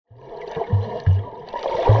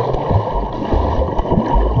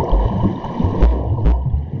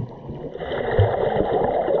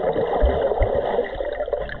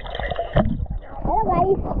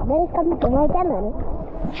welcome to my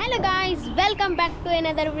channel. Hello guys, welcome back to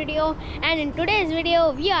another video, and in today's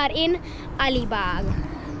video we are in Alibag.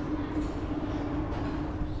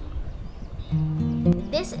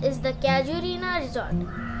 This is the Casuarina resort.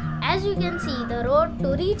 As you can see, the road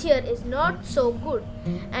to reach here is not so good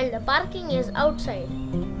and the parking is outside.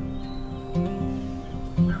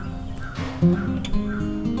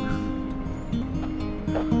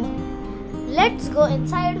 Let's go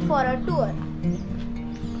inside for a tour.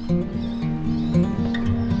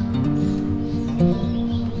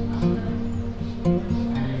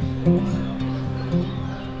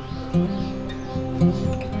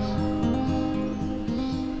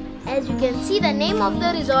 As you can see the name of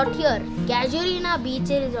the resort here, Casuarina Beach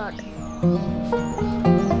Resort.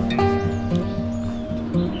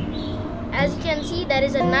 As you can see, there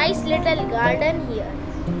is a nice little garden here.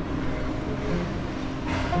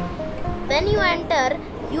 When you enter,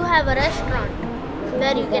 you have a restaurant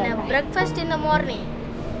where you can have breakfast in the morning.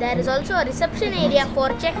 There is also a reception area for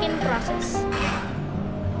check-in process.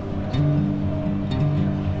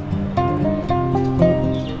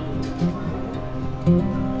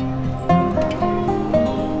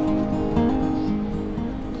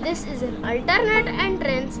 This is an alternate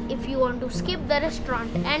entrance if you want to skip the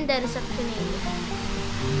restaurant and the reception area.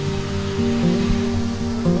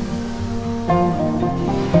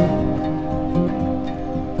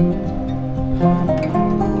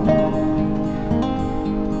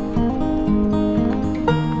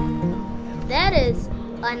 There is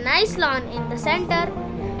a nice lawn in the center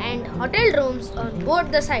and hotel rooms on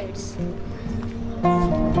both the sides.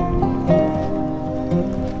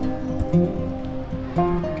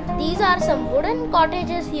 These are some wooden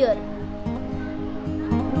cottages here.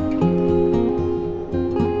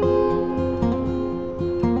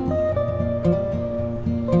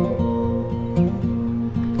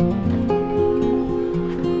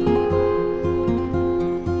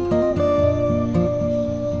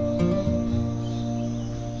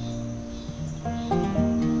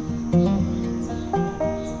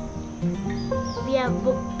 We have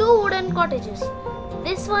booked 2 wooden cottages.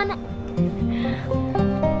 This one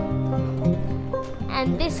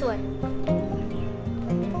and this one.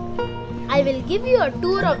 I will give you a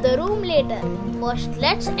tour of the room later. First,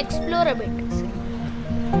 let's explore a bit.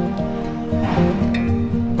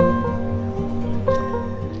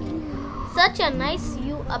 Such a nice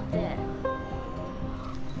view up there.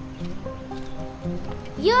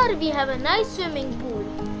 Here we have a nice swimming pool.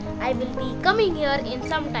 I will be coming here in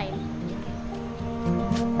some time.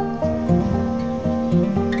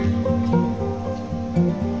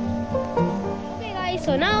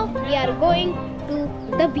 So now we are going to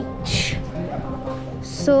the beach.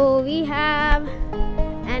 So we have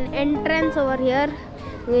an entrance over here.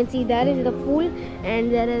 You can see there is the pool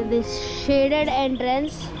and there is this shaded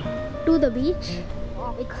entrance to the beach.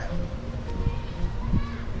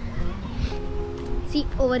 See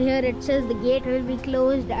over here it says the gate will be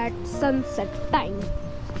closed at sunset time.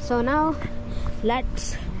 So now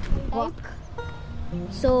let's walk.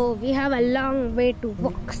 So we have a long way to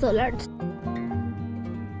walk. So let's.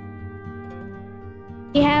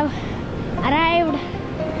 We have arrived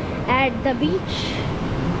at the beach.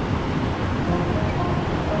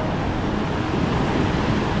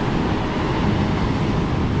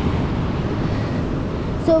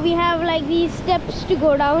 So we have like these steps to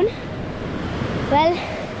go down. Well,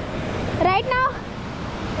 right now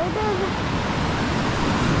it is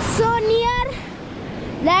so near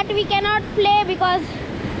that we cannot play because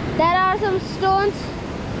there are some stones.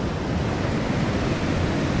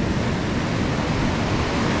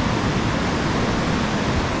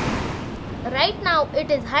 Right now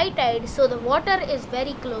it is high tide, so the water is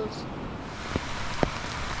very close.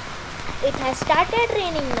 It has started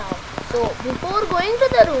raining now. So before going to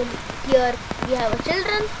the room, here we have a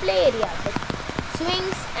children's play area with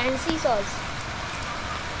swings and seesaws.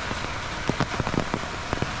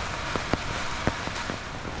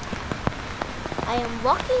 I am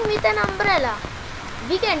walking with an umbrella.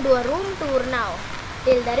 We can do a room tour now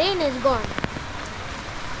till the rain is gone.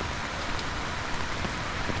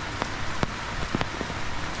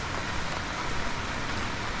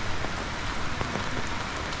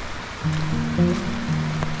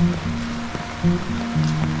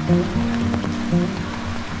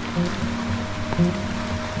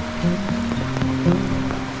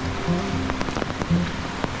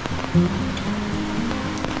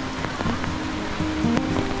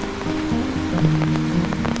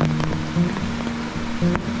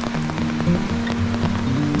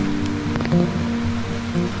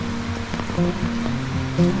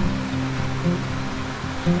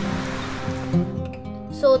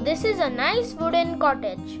 So this is a nice wooden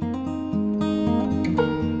cottage.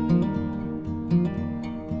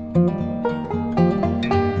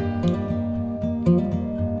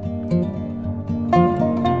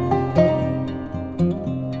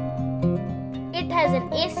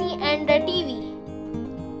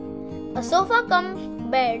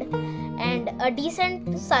 bed and a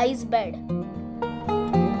decent size bed.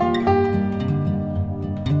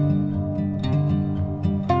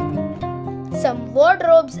 Some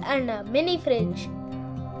wardrobes and a mini fridge.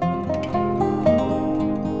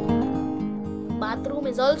 Bathroom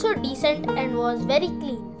is also decent and was very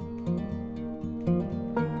clean.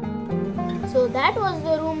 So that was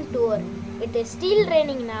the room tour. It is still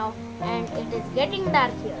raining now and it is getting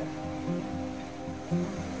dark here.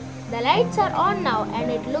 The lights are on now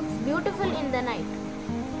and it looks beautiful in the night.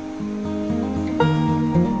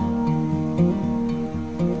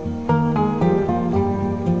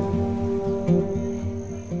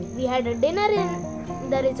 We had a dinner in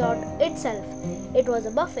the resort itself. It was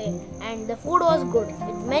a buffet and the food was good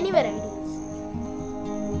with many varieties.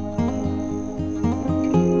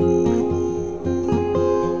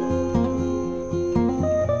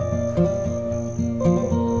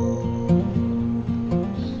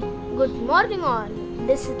 Good morning all.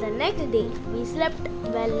 This is the next day. We slept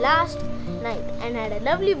well last night and had a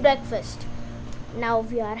lovely breakfast. Now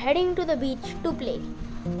we are heading to the beach to play.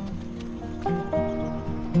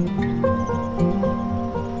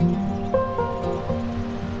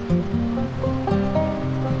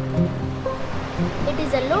 It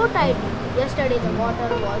is a low tide. Yesterday the water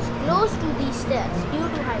was close to these stairs due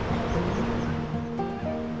to high tide.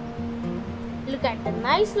 Look at the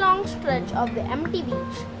nice long stretch of the empty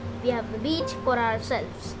beach. We have the beach for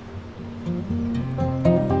ourselves.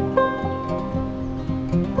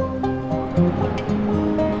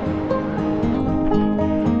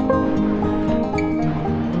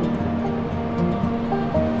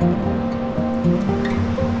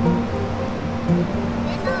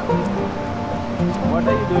 What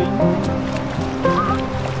are you doing?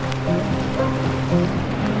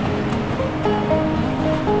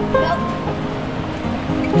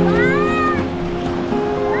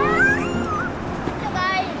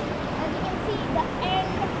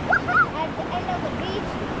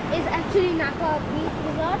 Actually Nagaon beach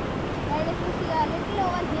resort, and if you see a little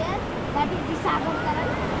over here, that is the Casuarina.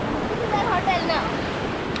 This is our hotel now.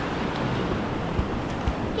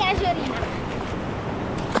 Casuarina.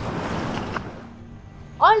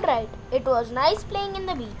 Alright, it was nice playing in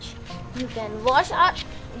the beach. You can wash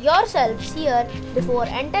yourselves here before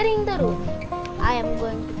entering the room. I am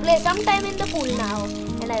going to play sometime in the pool now,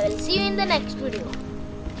 and I will see you in the next video.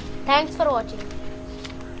 Thanks for watching.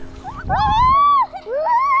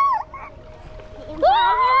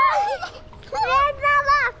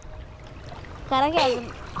 Sekarang kayak